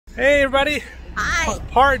Hey everybody! Hi!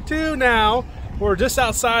 Part 2 now. We're just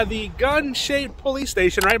outside the gun-shaped police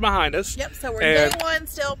station right behind us. Yep, so we're day one,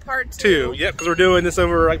 still part 2. Yep, because we're doing this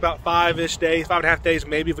over like about 5-ish days, 5.5 days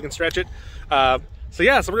maybe if we can stretch it. So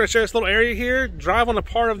we're going to share this little area here, drive on a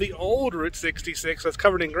part of the old Route 66 that's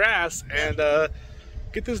covered in grass, and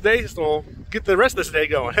get the rest of this day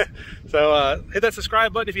going. So hit that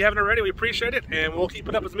subscribe button if you haven't already. We appreciate it, and we'll keep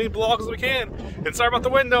it up as many vlogs as we can. And sorry about the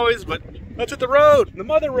wind noise, but let's hit the road, the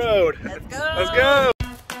mother road. Let's go! Let's go!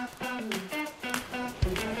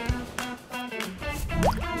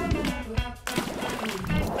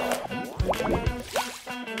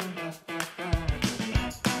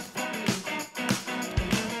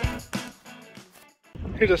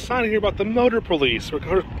 Here's a sign here about the motor police.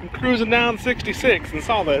 We're cruising down 66 and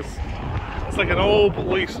saw this. It's like an old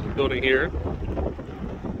police building here.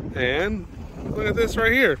 And look at this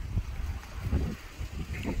right here.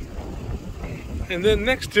 And then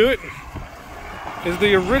next to it is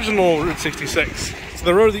the original Route 66. So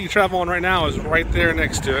the road that you travel on right now is right there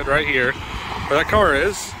next to it, right here, where that car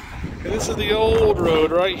is. And this is the old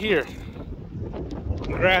road right here.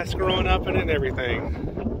 Grass growing up in it and everything.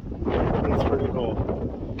 That's pretty cool.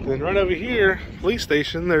 And then right over here, police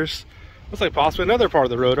station, there's looks like possibly another part of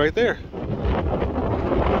the road right there.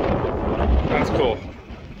 That's cool.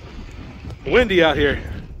 Windy out here.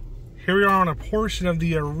 Here we are on a portion of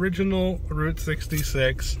the original Route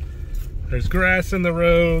 66. There's grass in the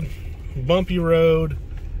road, bumpy road.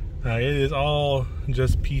 It is all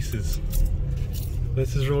just pieces.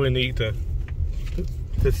 This is really neat to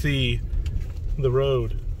see the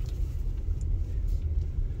road.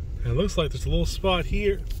 And it looks like there's a little spot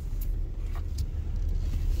here.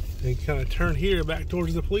 And you kind of turn here back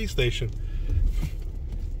towards the police station.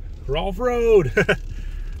 Rolf Road.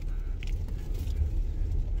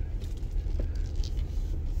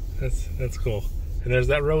 That's cool. And there's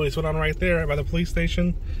that road we went on right there, right by the police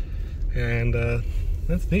station. And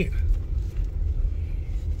that's neat.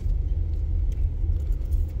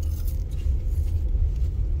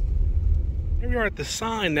 Here we are at the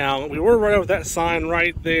sign now. We were right over that sign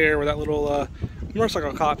right there where that little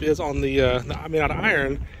motorcycle cop is on the made out of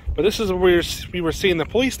iron. But this is where we were seeing the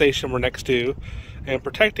police station we're next to, and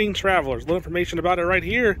protecting travelers. A little information about it right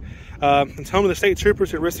here. It's home of the state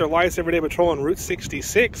troopers who risk their lives every day patrolling Route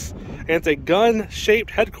 66, and it's a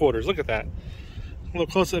gun-shaped headquarters. Look at that. A little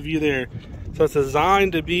close-up view there. So it's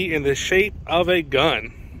designed to be in the shape of a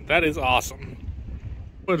gun. That is awesome.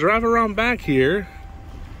 We'll drive around back here,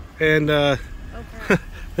 and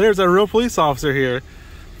there's a real police officer here.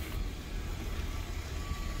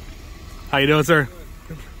 How you doing, sir?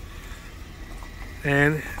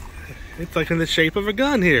 And it's like in the shape of a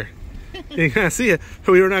gun here. You can see it.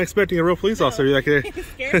 We were not expecting a real police officer like there. It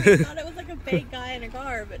scared me. I thought it was like a fake guy in a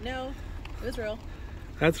car, but no, it was real.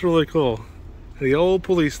 That's really cool. The old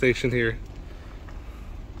police station here.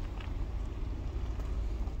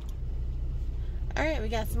 All right, we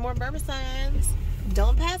got some more Burma signs.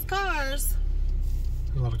 Don't pass cars.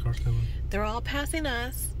 There's a lot of cars coming. They're all passing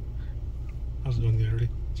us. I was doing the already.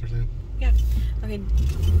 Start saying. Yeah. Okay.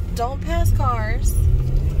 Don't pass cars.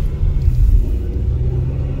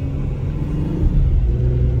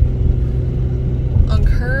 On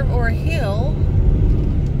curve or hill.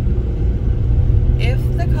 If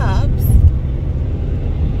the cops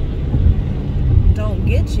don't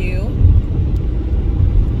get you,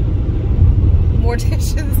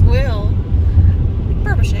 morticians will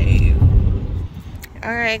Burma shave.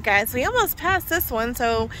 Alright guys, we almost passed this one.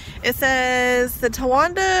 So it says the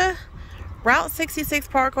Tawanda Route 66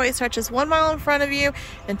 Parkway stretches 1 mile in front of you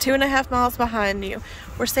and 2.5 miles behind you.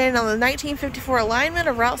 We're standing on the 1954 alignment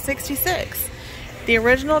of Route 66. The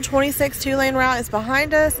original 26 two-lane route is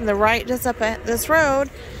behind us, and the right just up at this road,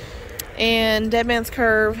 and Dead Man's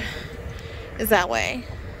Curve is that way.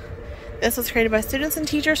 This was created by students and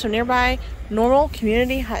teachers from nearby Normal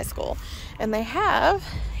Community High School. And they have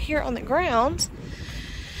here on the ground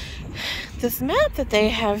this map that they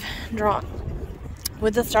have drawn,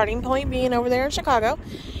 with the starting point being over there in Chicago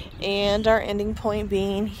and our ending point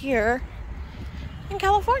being here in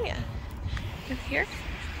California. And here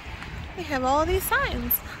we have all of these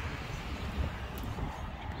signs.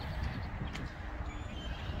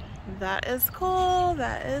 That is cool.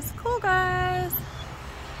 That is cool, guys.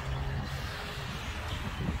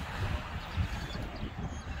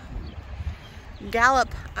 Gallup.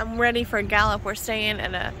 I'm ready for Gallup. We're staying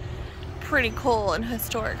at a pretty cool and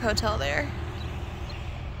historic hotel there.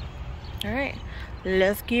 Alright,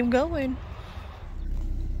 let's keep going.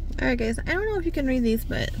 Alright guys, I don't know if you can read these,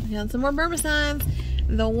 but we got some more Burma signs.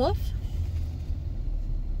 The wolf.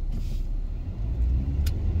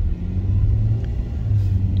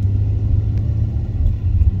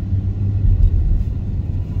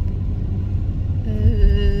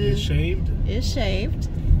 is shaved.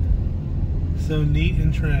 So neat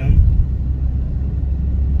and trim.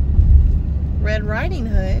 Red Riding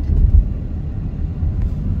Hood.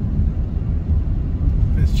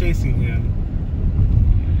 It's chasing him.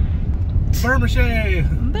 Burma shave!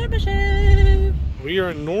 Burma shave! We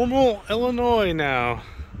are in Normal, Illinois now.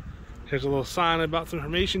 Here's a little sign about some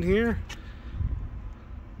information here.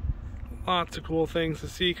 Lots of cool things to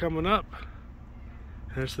see coming up.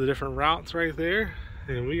 There's the different routes right there,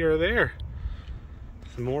 and we are there.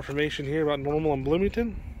 Some more information here about Normal and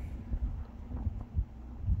Bloomington.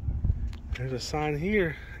 There's a sign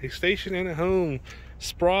here, a station and a home.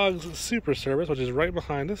 Sprague's Super Service, which is right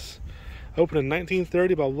behind us. Opened in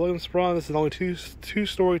 1930 by William Sprague. This is the only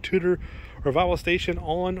two-story Tudor revival station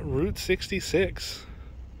on Route 66.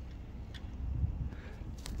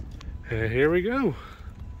 And here we go.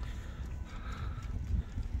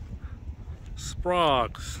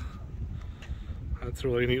 Sprague's. That's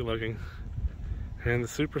really neat looking. And the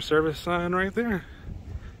Super Service sign right there.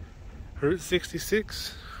 Route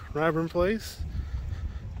 66, Ryburn Place.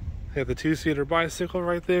 They have the two-seater bicycle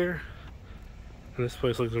right there. And this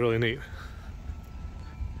place looks really neat.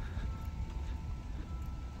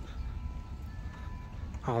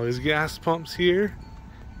 All these gas pumps here.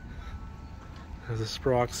 There's a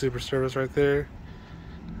Sprague Super Service right there.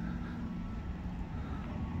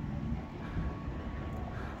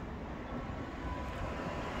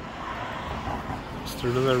 Just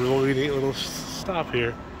another really neat little stop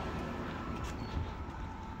here.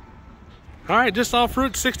 Alright, just off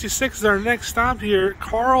Route 66 is our next stop here.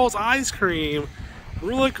 Carl's Ice Cream.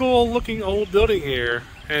 Really cool looking old building here.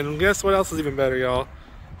 And guess what else is even better, y'all?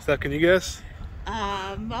 Steph, can you guess?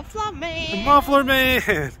 Muffler Man. The Muffler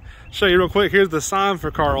Man. Show you real quick. Here's the sign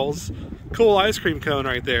for Carl's. Cool ice cream cone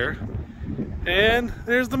right there. And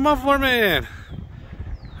there's the Muffler Man.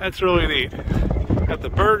 That's really neat. Got the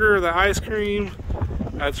burger, the ice cream.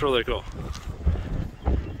 That's really cool.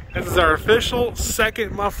 This is our official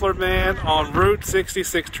second Muffler Man on Route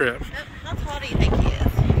 66 trip. How tall do you think he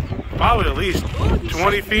is? Probably at least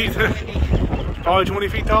 20 feet. Probably 20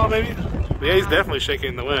 feet tall, maybe. But yeah, he's definitely shaking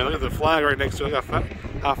in the wind. Look at the flag right next to it. Look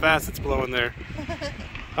how fast it's blowing there.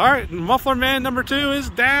 All right, Muffler Man number 2 is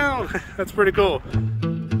down. That's pretty cool.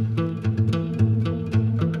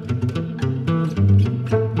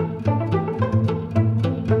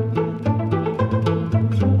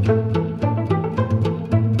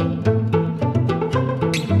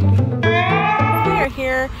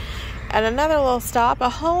 At another little stop, a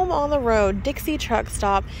home on the road, Dixie Truck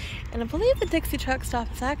Stop. And I believe the Dixie Truck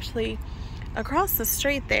Stop is actually across the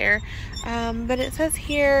street there. But it says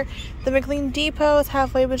here, the McLean Depot is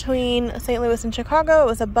halfway between St. Louis and Chicago. It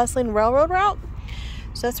was a bustling railroad route.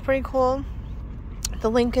 So that's pretty cool.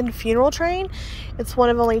 The Lincoln Funeral Train. It's one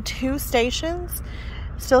of only 2 stations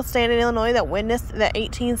still standing in Illinois that witnessed the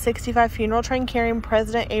 1865 funeral train carrying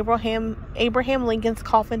President Abraham Lincoln's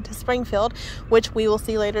coffin to Springfield, which we will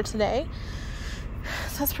see later today.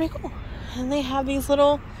 So that's pretty cool. And they have these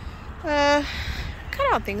little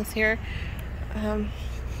cutout things here. No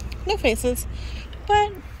faces,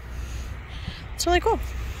 but it's really cool.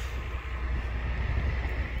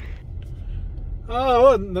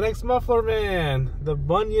 Oh, the next Muffler Man, the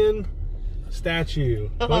Bunyan statue.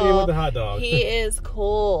 Bunyan with the hot dog. He is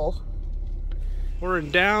cool. We're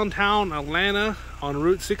in downtown Atlanta on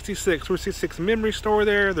Route 66. Route 66 Memory Store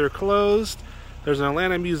there. They're closed. There's an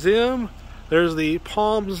Atlanta Museum. There's the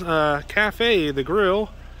Palms Cafe, the grill,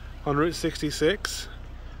 on Route 66.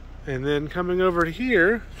 And then coming over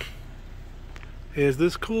here is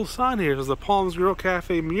this cool sign here. There's the Palms Grill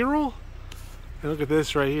Cafe mural. And look at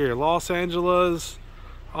this right here. Los Angeles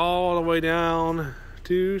all the way down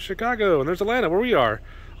to Chicago. And there's Atlanta, where we are.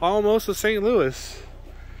 Almost to St. Louis.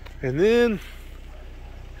 And then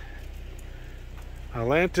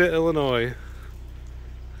Atlanta, Illinois.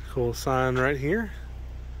 Cool sign right here.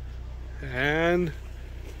 And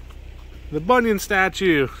the Bunyan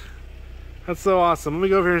statue. That's so awesome. Let me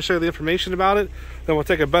go over here and show you the information about it. Then we'll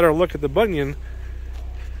take a better look at the Bunyan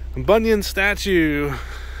statue.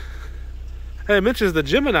 Hey, it mentions the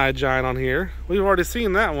Gemini giant on here. We've already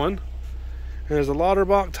seen that one. And there's a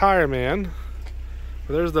Lauterbach Tire Man.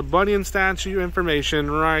 But there's the Bunyan statue information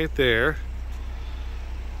right there.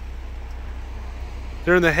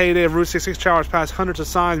 During the heyday of Route 66, travelers passed hundreds of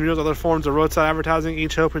signs, murals, and other forms of roadside advertising,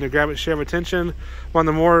 each hoping to grab its share of attention. One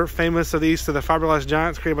of the more famous of these to the fiberglass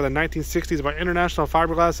giants created by the 1960s by International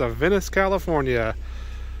Fiberglass of Venice, California.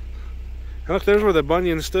 And look, there's where the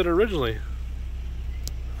Bunyan stood originally.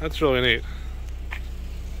 That's really neat.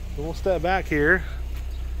 So we'll step back here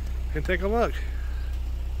and take a look.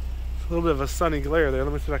 It's a little bit of a sunny glare there.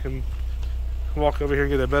 Let me see if I can Walk over here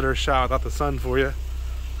and get a better shot without the sun for you.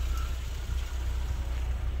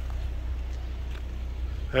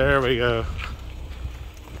 There we go.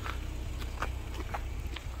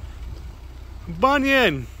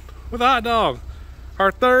 Bunyan with a hot dog.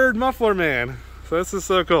 Our third Muffler man. So this is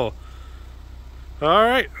so cool.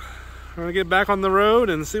 Alright. We're gonna get back on the road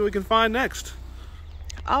and see what we can find next.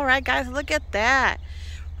 Alright guys, look at that.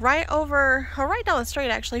 Right down the street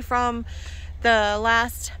actually from the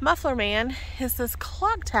last Muffler man is this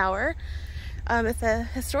clock tower. It's a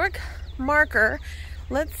historic marker.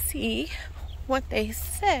 Let's see what they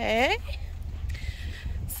say.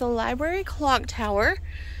 It's a library clock tower.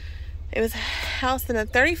 It was housed in a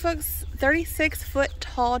 36-foot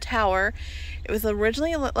tall tower. It was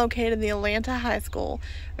originally located in the Atlanta High School,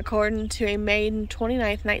 according to a May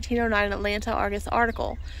 29th, 1909 Atlanta Argus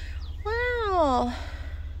article. Wow.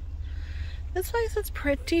 This place is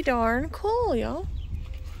pretty darn cool, y'all.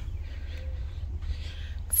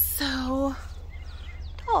 So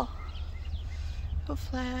tall. A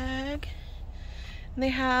flag. And they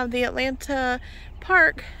have the Atlanta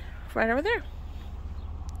Park right over there.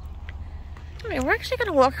 Alright, we're actually going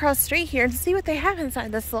to walk across the street here and see what they have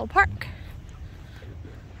inside this little park.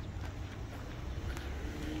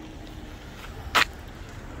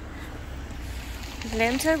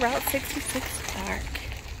 Atlanta Route 66 Park.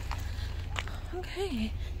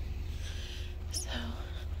 Okay. So,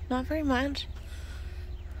 not very much.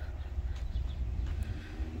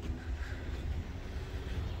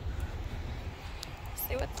 Let's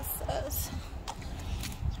see what this says.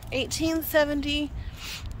 1870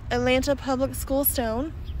 Atlanta Public School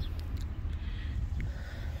Stone.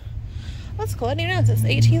 That's cool. I didn't even know it says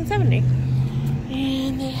 1870.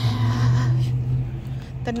 And they have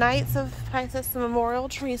the Knights of Pisces Memorial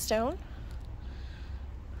Tree Stone.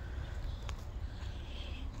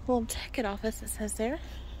 Little ticket office, it says there.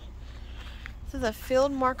 This is a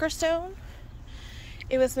field marker stone.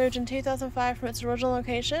 It was moved in 2005 from its original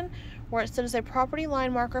location, where it stood as a property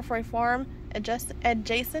line marker for a farm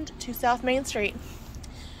adjacent to South Main Street.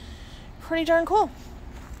 Pretty darn cool.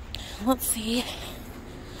 Let's see.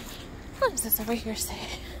 What does this over here say?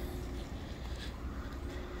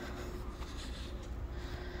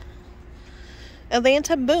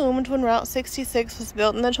 Atlanta boomed when Route 66 was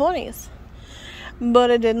built in the 20s.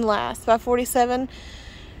 But it didn't last. By 47,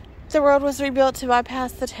 the road was rebuilt to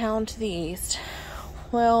bypass the town to the east.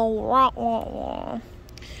 Well, wah, wah, wah.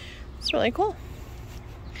 It's really cool.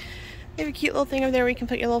 They have a cute little thing over there where you can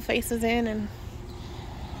put your little faces in, and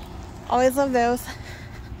always love those.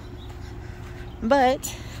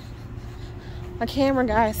 But my camera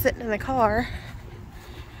guy is sitting in the car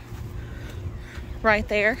right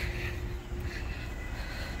there.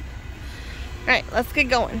 Alright, let's get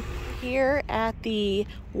going. Here at the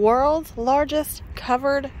world's largest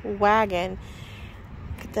covered wagon.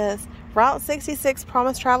 Look at this. Route 66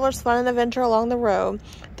 promised travelers fun and adventure along the road.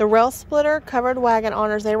 The rail splitter covered wagon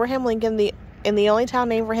honors Abraham Lincoln in the only town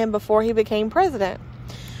named for him before he became president.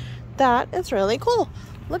 That is really cool.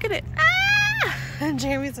 Look at it. Ah! And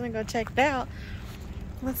Jeremy's gonna go check it out.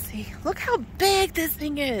 Let's see. Look how big this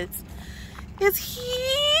thing is. It's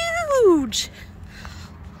huge.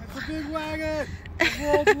 It's a big wagon. The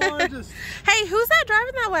world's largest. Hey, who's that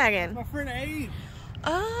driving that wagon? My friend Abe.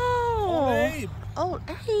 Oh. Old Abe. Old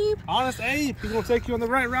Abe. Honest Abe. He's going to take you on the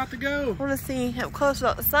right route to go. I want to see up close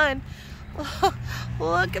without the sun.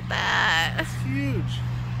 Look at that. It's huge.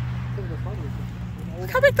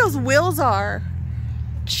 Look how big those wheels are.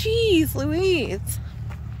 Jeez Louise.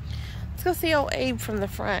 Let's go see old Abe from the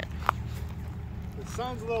front. The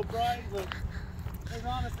sun's a little bright. Look. There's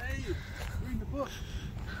Honest Abe. Reading the book.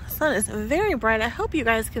 The sun is very bright. I hope you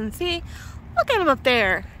guys can see. Look at him up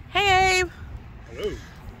there. Hey, Abe. Hello.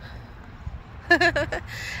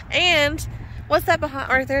 And what's that behind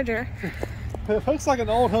right there, Jer? It looks like an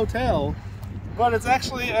old hotel, but it's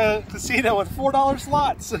actually a casino with $4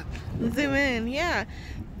 slots. Zoom in, yeah.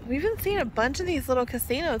 We've been seeing a bunch of these little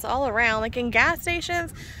casinos all around, like in gas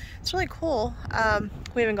stations. It's really cool.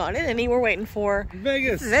 We haven't gone in any. We're waiting for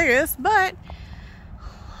Vegas, but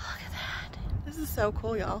look at that. This is so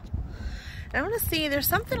cool, y'all. And I want to see, there's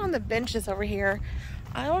something on the benches over here.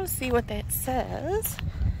 I want to see what that says.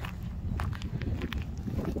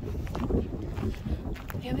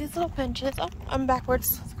 We have these little benches. Oh, I'm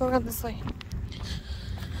backwards. Let's go around this way.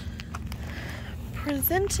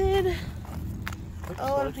 Presented,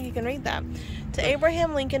 oh, I don't think you can read that. To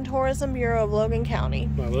Abraham Lincoln Tourism Bureau of Logan County.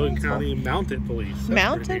 By Logan County Mounted Police. That's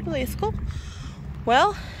Mounted Police, cool.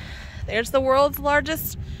 Well, there's the world's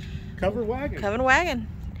largest covered wagon. Covered wagon.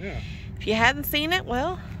 Yeah. If you hadn't seen it,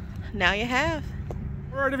 well, now you have.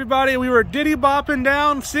 All right, everybody, we were diddy bopping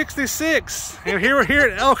down 66, and here we're here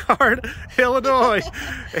at Elkhart, Illinois.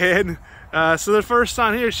 And so the first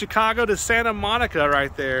sign here is Chicago to Santa Monica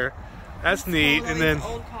right there. That's neat. And then,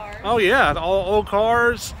 old cars. Oh yeah, all old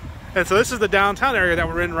cars. And so this is the downtown area that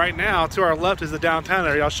we're in right now. To our left is the downtown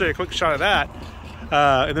area. I'll show you a quick shot of that.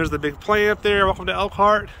 And there's the big plane up there. Welcome to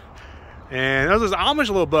Elkhart. And there's this Amish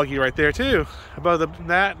little buggy right there too, above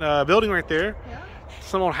that building right there. Yeah.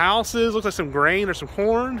 Some old houses, looks like some grain or some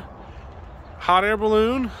corn. Hot air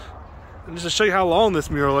balloon. And just to show you how long this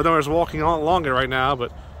mural is, I know we're just walking on along it right now,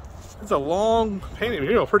 but it's a long painted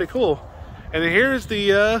mural, pretty cool. And then here's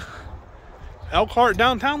the Elkhart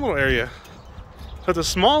downtown little area. So it's a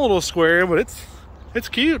small little square, but it's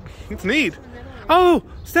cute. It's neat. Oh,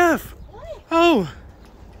 Steph. Oh,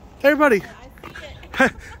 everybody.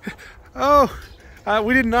 Oh,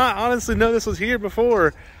 we did not honestly know this was here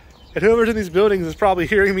before. And whoever's in these buildings is probably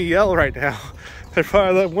hearing me yell right now. They're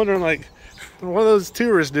probably wondering, like, what are those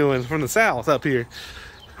tourists doing from the south up here?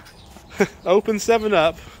 Open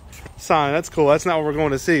 7-Up sign. That's cool. That's not what we're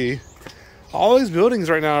going to see. All these buildings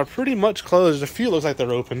right now are pretty much closed. A few looks like they're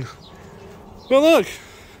open. But look,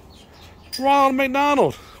 Ronald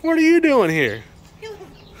McDonald, what are you doing here?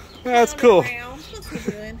 That's cool.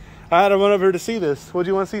 I had to run over here to see this. What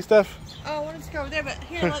do you want to see, Steph? Oh, I wanted to go over there, but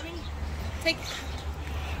here, let me take...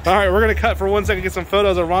 All right, we're going to cut for 1 second, get some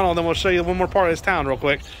photos of Ronald, and then we'll show you one more part of this town real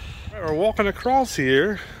quick. All right, we're walking across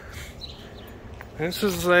here. This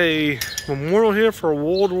is a memorial here for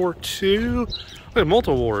World War II. Look at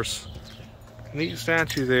multiple wars. Neat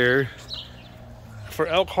statue there. For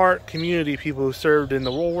Elkhart community people who served in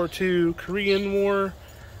the World War II, Korean War,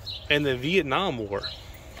 and the Vietnam War.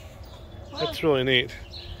 That's really neat.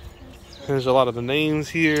 There's a lot of the names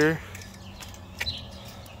here.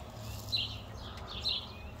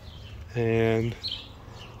 And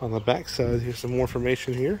on the back side, here's some more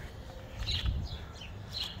information here.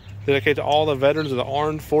 Dedicated to all the veterans of the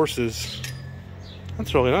armed forces.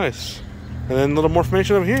 That's really nice. And then a little more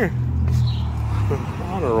information over here.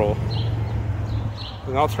 Honor roll.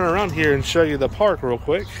 And I'll turn around here and show you the park real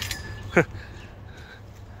quick.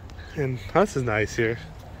 And this is nice here.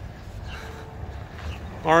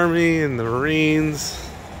 Army and the Marines.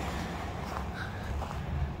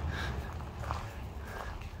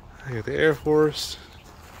 I got the Air Force.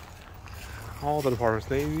 All the departments,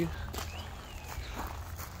 Navy.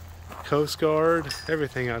 Coast Guard.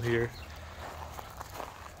 Everything out here.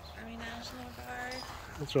 Army National Guard.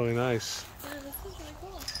 That's really nice. Yeah, this is really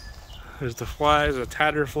cool. There's the flags, a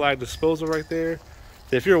tattered flag disposal right there.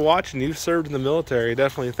 If you're watching, you've served in the military,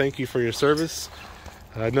 definitely thank you for your service.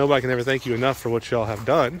 Nobody can ever thank you enough for what y'all have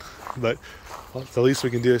done, but the least we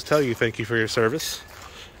can do is tell you thank you for your service.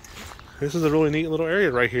 This is a really neat little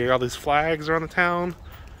area right here. All these flags around the town.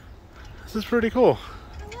 This is pretty cool.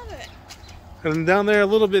 I love it. And down there a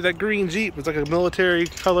little bit, that green Jeep. It's like a military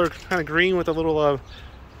color, kind of green with a little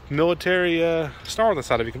military star on the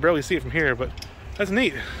side of it. You can barely see it from here, but that's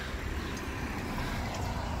neat.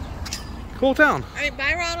 Cool town. All right,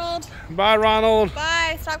 bye, Ronald. Bye, Ronald.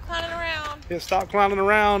 Bye. Stop clowning around. Yeah, stop clowning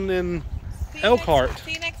around in Elkhart.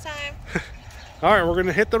 See you next time. All right, we're going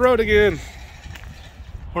to hit the road again.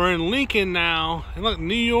 We're in Lincoln now. And look,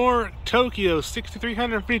 New York, Tokyo,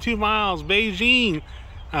 6,352 miles. Beijing,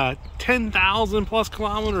 10,000 plus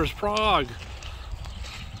kilometers. Prague.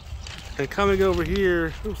 And coming over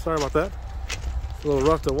here, oops, sorry about that. It's a little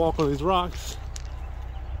rough to walk on these rocks.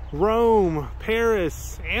 Rome,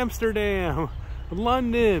 Paris, Amsterdam,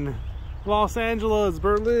 London, Los Angeles,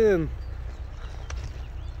 Berlin.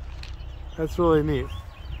 That's really neat.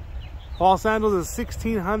 Los Angeles is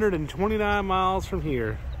 1,629 miles from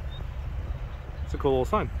here. It's a cool little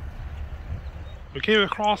sign. We came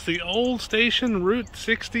across the old station, Route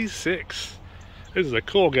 66. This is a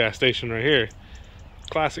cool gas station right here.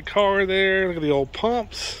 Classic car there. Look at the old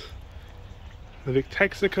pumps. The big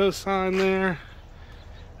Texaco sign there.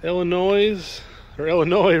 Illinois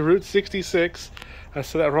Route 66. I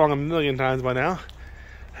said that wrong a million times by now.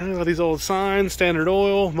 And look at these old signs. Standard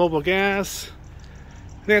Oil, Mobil Gas.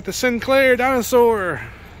 They got the Sinclair Dinosaur.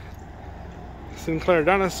 Sinclair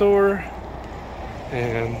Dinosaur.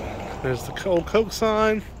 And there's the old Coke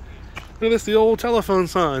sign. Look at this, the old telephone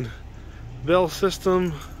sign. Bell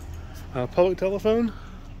System public telephone.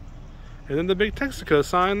 And then the big Texaco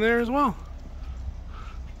sign there as well.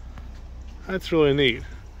 That's really neat.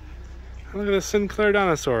 Look at the Sinclair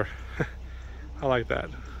Dinosaur. I like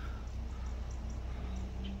that.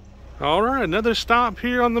 Alright, another stop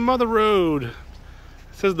here on the Mother Road. It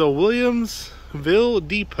says the Williamsville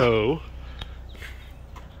Depot.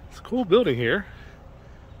 It's a cool building here.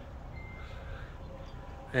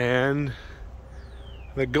 And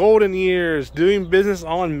The golden years, doing business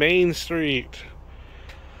on Main Street.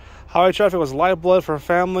 Highway traffic was lifeblood for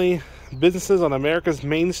family businesses on America's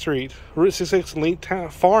Main Street. Route 66 linked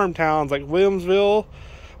farm towns like Williamsville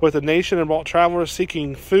with the nation and brought travelers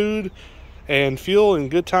seeking food and fuel. In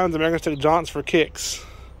good times, Americans took jaunts for kicks.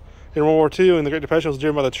 In World War II and the Great Depression was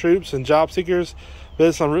driven by the troops and job seekers.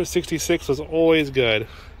 Business on Route 66 was always good.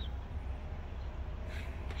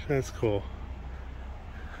 That's cool.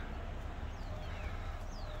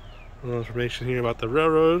 A little information here about the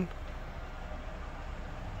railroad.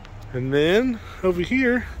 And then over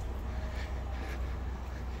here,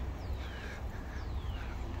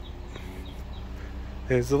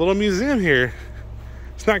 there's a little museum here.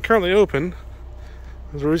 It's not currently open.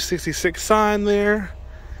 There's a Route 66 sign there.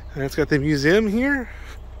 And it's got the museum here.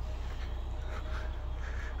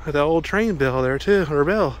 With the old train bell there too, or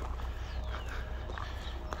bell.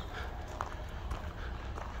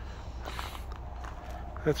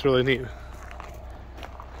 That's really neat.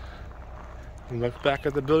 And look back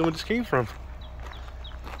at the building we just came from.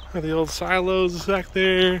 The old silos back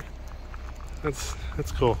there. That's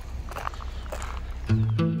cool.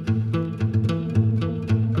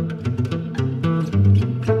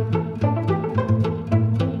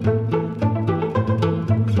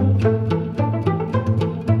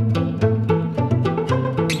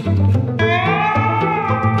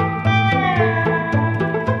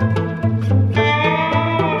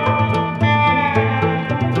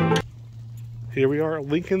 Here we are at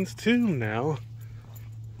Lincoln's tomb now.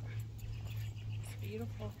 It's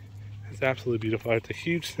beautiful. It's absolutely beautiful. It's a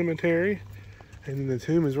huge cemetery, and the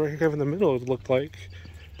tomb is right here kind of in the middle, it looked like.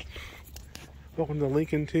 Welcome to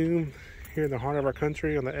Lincoln Tomb, here in the heart of our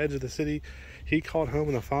country, on the edge of the city. He called home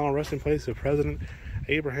in the final resting place of President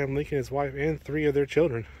Abraham Lincoln, his wife, and 3 of their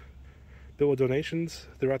children. Built with donations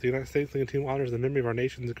throughout the United States, Lincoln Tomb honors the memory of our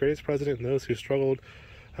nation's greatest president and those who struggled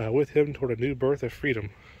with him toward a new birth of freedom.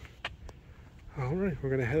 Alright, we're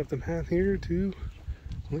going to head up the path here to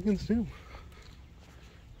Lincoln's tomb.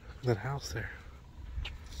 That house there.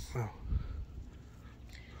 Wow.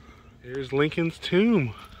 Here's Lincoln's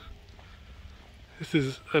tomb. This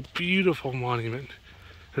is a beautiful monument.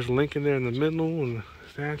 There's Lincoln there in the middle, and the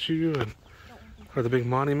statue, and or the big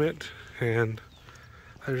monument. And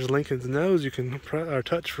there's Lincoln's nose you can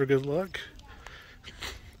touch for good luck.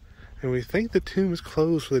 And we think the tomb is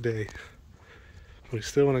closed for the day. We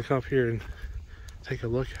still want to come up here and take a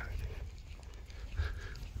look at it.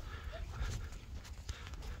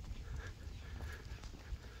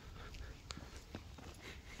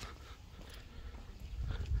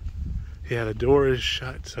 Yeah, the door is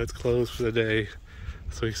shut, so it's closed for the day.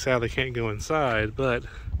 So we sadly can't go inside, but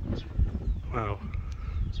wow.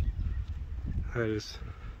 That is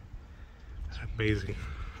amazing.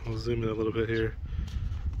 I'll zoom in a little bit here.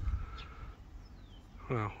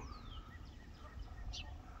 Wow.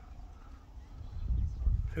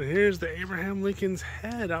 And here's the Abraham Lincoln's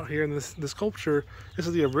head out here in this the sculpture. This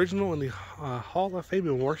is the original in the Hall of Fame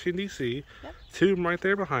in Washington, D.C. Yep. Tomb right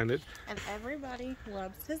there behind it. And everybody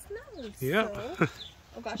rubs his nose. Yep. So.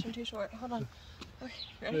 Oh gosh, I'm too short. Hold on. Okay,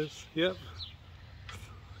 ready? Yep.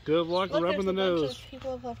 Good luck rubbing the nose.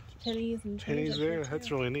 People have left pennies and pennies there.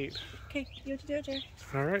 That's really neat. Okay, you have to do it, Jerry.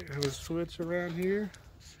 All right, I'm gonna switch around here.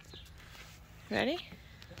 Ready?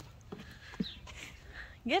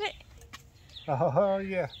 Get it. Oh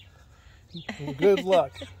yeah. Good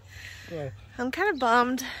luck. Yeah. I'm kind of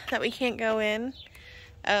bummed that we can't go in,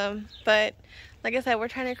 but like I said, we're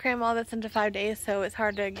trying to cram all this into 5 days, so it's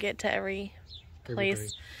hard to get to every place.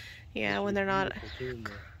 Everything. Yeah, when they're not.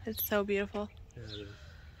 It's so beautiful. Yeah, it is.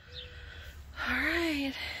 All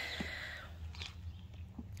right.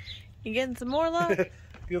 You getting some more love? Get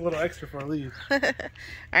a little extra for I leave. All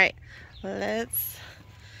right, let's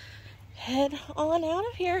head on out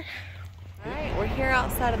of here. All right, we're here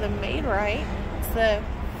outside of the Maid-Rite. It's the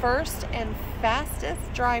first and fastest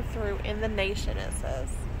drive-through in the nation, it says.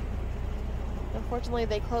 Unfortunately,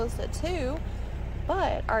 they closed at 2,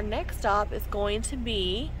 but our next stop is going to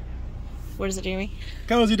be, what is it, Jeremy?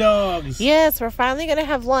 Cozy Dogs. Yes, we're finally going to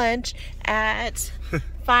have lunch at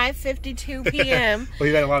 5:52 p.m. Well,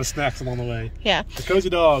 you got a lot of snacks along the way. Yeah. The Cozy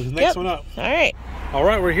Dogs, next one up. All right. All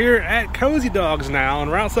right, we're here at Cozy Dogs now, and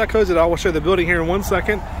we're outside Cozy Dog. We'll show you the building here in 1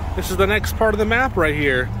 second. This is the next part of the map right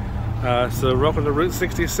here. So welcome to Route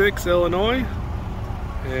 66, Illinois,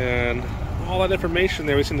 and all that information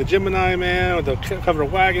there. We've seen the Gemini Man with the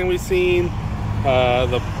covered wagon. We've seen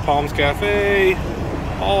the Palms Cafe,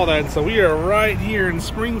 all that. So we are right here in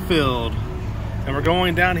Springfield, and we're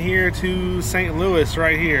going down here to St. Louis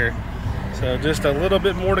right here. So just a little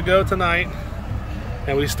bit more to go tonight.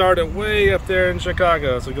 And we started way up there in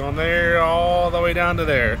Chicago. So going there all the way down to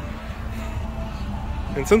there.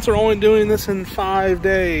 And since we're only doing this in 5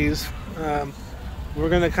 days, we're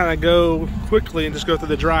going to kind of go quickly and just go through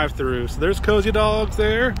the drive-thru. So there's Cozy Dogs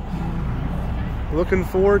there. Looking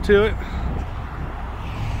forward to it.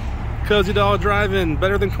 Cozy Dog Drive-In,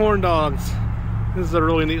 better than corn dogs. This is a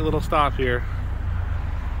really neat little stop here.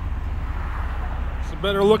 So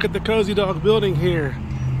better look at the Cozy Dog building here.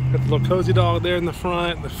 Got the little Cozy Dog there in the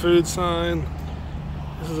front, the food sign.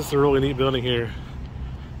 This is just a really neat building here.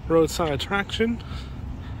 Roadside attraction.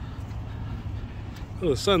 Oh,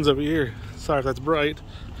 the sun's over here. Sorry if that's bright.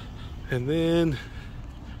 And then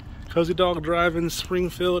Cozy Dog Drive-In,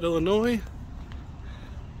 Springfield, Illinois.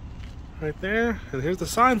 Right there. And here's the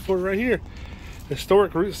sign for it right here.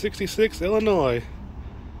 Historic Route 66, Illinois.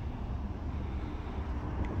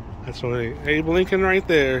 That's really Abe Lincoln right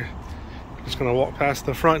there. Just gonna walk past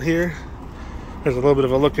the front here. There's a little bit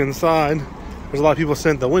of a look inside. There's a lot of people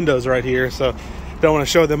sitting at the windows right here, so don't want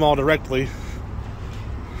to show them all directly.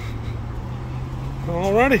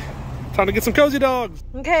 Alrighty, time to get some Cozy Dogs.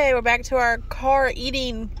 Okay, we're back to our car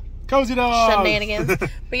eating Cozy Dog shenanigans.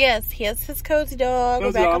 But yes, he has his Cozy Dog.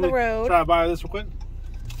 We're back on the road. Try to buy this real quick.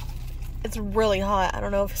 It's really hot. I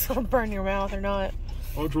don't know if it's gonna burn your mouth or not.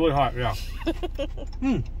 Oh, it's really hot, yeah.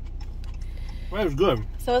 That was good.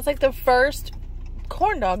 So it's like the first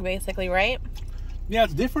corn dog, basically, right? Yeah,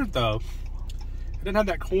 it's different though. It doesn't have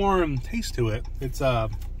that corn taste to it. It's oh,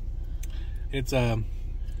 it's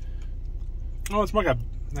more like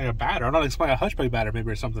a batter. I'm not expecting a hush puppi batter, maybe,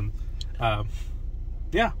 or something.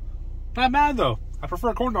 Yeah, not bad though. I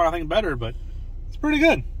prefer corn dog, I think, better, but it's pretty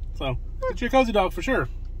good. So get your Cozy Dog for sure.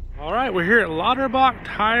 All right, we're here at Lauterbach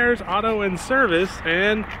Tires Auto and Service,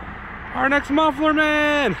 and our next Muffler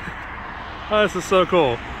man. Oh, this is so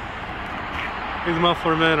cool. These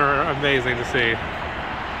Muffler men are amazing to see.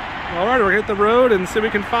 All right, we're gonna hit the road and see what we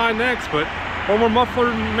can find next, but one more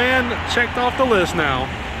Muffler man checked off the list now.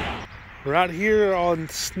 We're out here on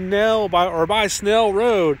by Snell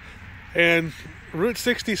Road, and Route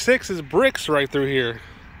 66 is bricks right through here.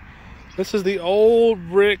 This is the old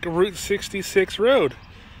brick Route 66 road.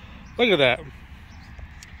 Look at that.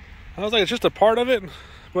 I was like, it's just a part of it,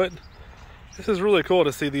 but this is really cool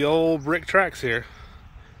to see the old brick tracks here.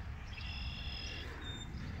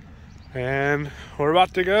 And we're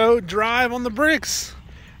about to go drive on the bricks.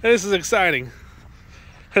 This is exciting.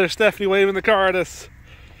 There's Stephanie waving the car at us.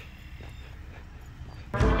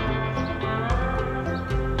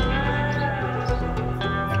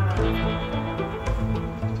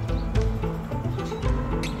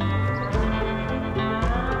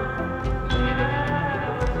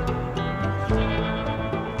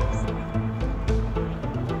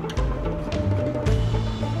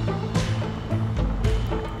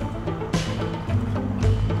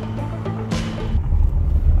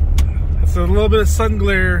 It's a little bit of sun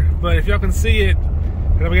glare, but if y'all can see it,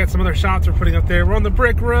 and we got some other shots we're putting up there. We're on the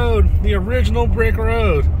brick road, the original brick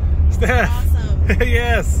road. Steph. Awesome.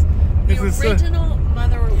 Yes. The original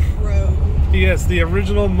mother road. Yes, the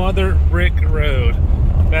original mother brick road.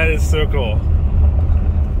 That is so cool.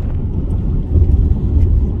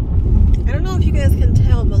 I don't know if you guys can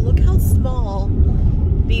tell, but look how small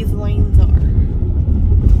these lanes are.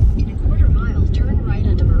 In a quarter mile, turn right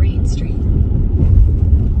onto Marine Street.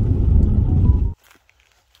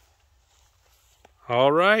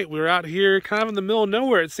 All right, we're out here kind of in the middle of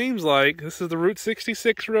nowhere, it seems like. This is the Route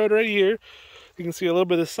 66 road right here. You can see a little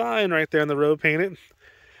bit of sign right there on the road painted.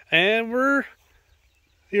 And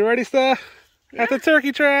you ready, Steph? Yeah. At the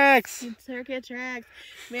turkey tracks. Turkey tracks.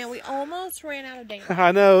 Man, we almost ran out of daylight.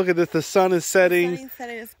 I know, look at this. The sun is setting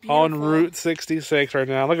on beautiful. Route 66 right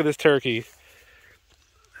now. Look at this turkey.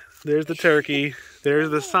 There's the turkey. There's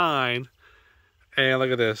the sign. And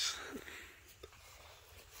look at this.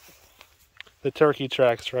 The turkey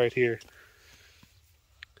tracks right here.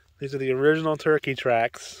 These are the original turkey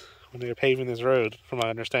tracks when they were paving this road, from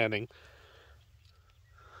my understanding.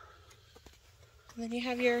 And then you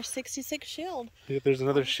have your 66 shield. There's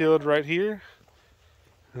another shield right here.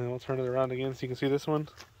 And we'll turn it around again so you can see this one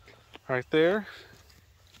right there.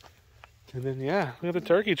 And then, yeah, look at the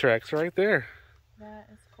turkey tracks right there. That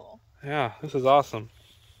is cool. Yeah, this is awesome.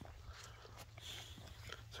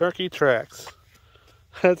 Turkey tracks.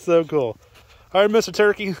 That's so cool. All right, Mr.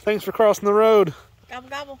 Turkey, thanks for crossing the road. Gobble,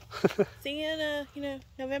 gobble. See you in,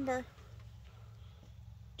 November.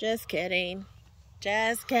 Just kidding.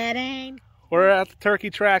 Just kidding. We're at the turkey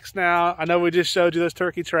tracks now. I know we just showed you those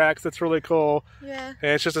turkey tracks. That's really cool. Yeah.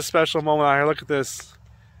 And it's just a special moment out here. Look at this.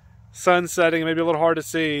 Sun setting, maybe a little hard to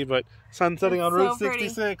see, but sun setting on Route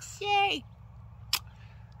 66. Yay.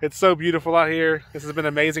 It's so beautiful out here. This has been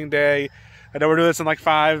an amazing day. I know we're doing this in like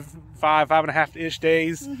five and a half-ish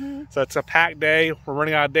days. So it's a packed day. We're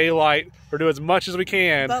running out of daylight. We're doing as much as we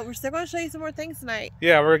can. But we're still going to show you some more things tonight.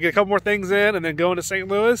 Yeah, we're going to get a couple more things in and then go into St.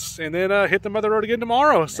 Louis and then hit the Mother Road again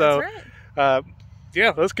tomorrow. So, That's right.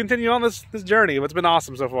 Yeah, let's continue on this journey. It's been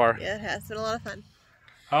awesome so far. Yeah, it has been a lot of fun.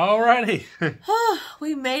 Alrighty.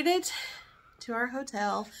 We made it to our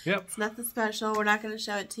hotel. Yep. It's nothing special. We're not going to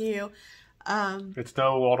show it to you. It's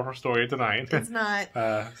no Waldorf Astoria tonight. It's not.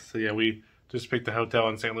 So yeah, we just picked a hotel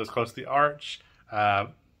in St. Louis close to the Arch.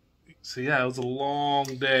 So yeah, it was a long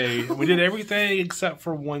day. We did everything except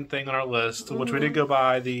for one thing on our list, which we did go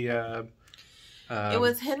by the... it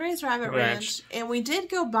was Henry's Rabbit Ranch. And we did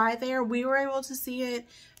go by there. We were able to see it.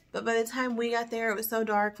 But by the time we got there, it was so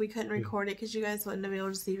dark we couldn't record it because you guys wouldn't have been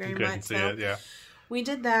able to see very much. See it, yeah. We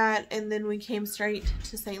did that, and then we came straight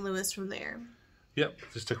to St. Louis from there. Yep,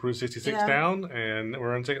 just took Route 66 down, and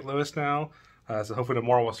we're in St. Louis now. So hopefully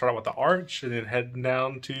tomorrow we'll start out with the Arch, and then head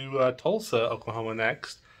down to Tulsa, Oklahoma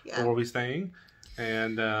next, where we'll be staying.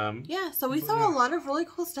 And yeah, so we saw a lot of really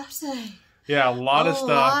cool stuff today. Yeah, a lot of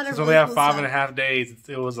stuff. Since we only have 5.5 days,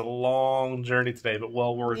 it was a long journey today, but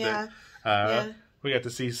well worth it. We got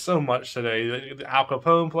to see so much today. The Al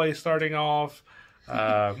Capone place starting off.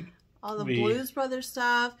 All the Blues Brothers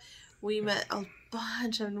stuff. We met a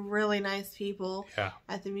bunch of really nice people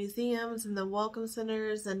at the museums and the welcome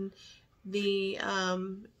centers and the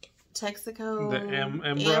Texaco.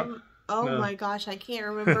 The my gosh, I can't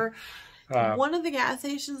remember. One of the gas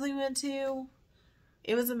stations we went to,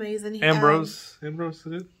 it was amazing. Ambrose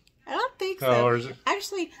did it? I don't think so. Oh, or is it?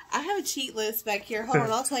 Actually, I have a cheat list back here. Hold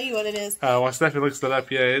on, I'll tell you what it is. While Stephanie looks that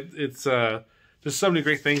up, it's just so many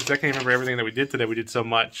great things. I can't remember everything that we did today. We did so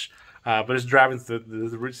much. But just driving to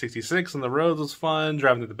the Route 66 on the roads was fun.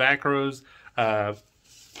 Driving to the back roads.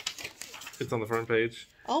 It's on the front page.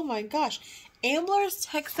 Oh my gosh. Ambler's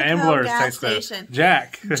Texaco gas station.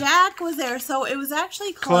 Jack was there, so it was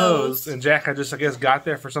actually closed. And Jack had just, I guess, got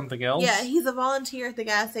there for something else. Yeah, he's a volunteer at the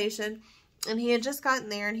gas station. And he had just gotten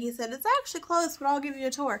there, and he said, it's actually closed, but I'll give you a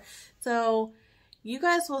tour. So, you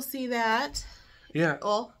guys will see that. Yeah.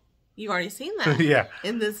 Well, you've already seen that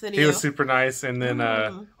in this video. He was super nice, and then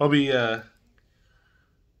we'll be... Yeah.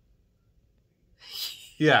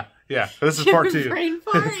 This is part 2. Brain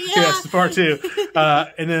fart? Yeah. Yes, part 2.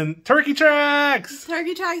 And then Turkey Tracks!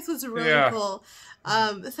 Turkey Tracks was really cool.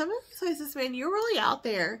 Some of these places, man, you're really out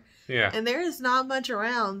there. Yeah. And there is not much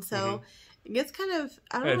around, so... It gets kind of,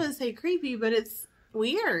 I don't want to say creepy, but it's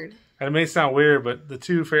weird. And it may sound weird, but the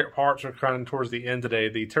two favorite parts are kind of towards the end today.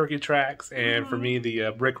 The Turkey Tracks and, for me,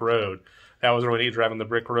 the Brick Road. That was really neat, driving the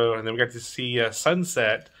Brick Road. And then we got to see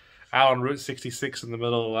sunset out on Route 66 in the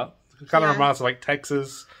middle. It kind of reminds us of like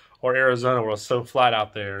Texas or Arizona, where it's so flat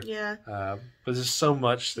out there. Yeah. But there's just so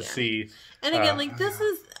much to see. And again, like, this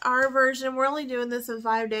is our version. We're only doing this in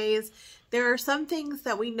 5 days. There are some things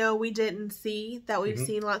that we know we didn't see that we've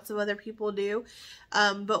seen lots of other people do.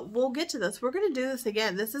 But we'll get to this. We're going to do this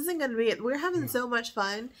again. This isn't going to be it. We're having so much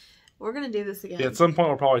fun. We're going to do this again. Yeah, at some point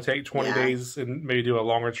we'll probably take 20 days and maybe do a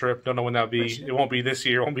longer trip. Don't know when that'll be. Sure. It won't be this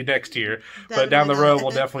year. It won't be next year. But down the road,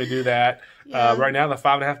 we'll definitely do that. Right now, the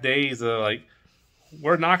 5.5 days,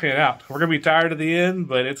 we're knocking it out. We're going to be tired at the end,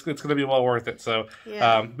 but it's going to be well worth it. So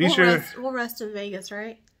be sure. We'll rest in Vegas,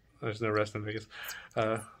 right? There's no rest in Vegas.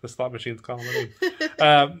 The slot machine's calling me.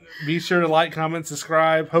 Be sure to like, comment,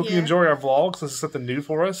 subscribe. Hope you enjoy our vlogs. This is something new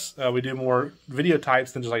for us. We do more video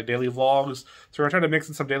types than just like daily vlogs. So we're trying to mix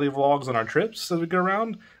in some daily vlogs on our trips as we go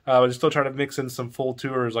around. We just still try to mix in some full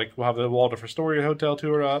tours. Like we'll have the Waldorf Astoria hotel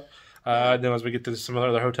tour up. And then as we get to some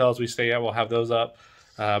other hotels we stay at, we'll have those up.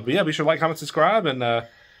 But yeah, be sure to like, comment, subscribe. And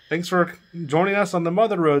thanks for joining us on the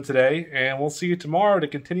Mother Road today. And we'll see you tomorrow to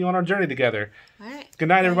continue on our journey together. All right. Good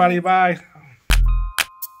night, everybody. Bye.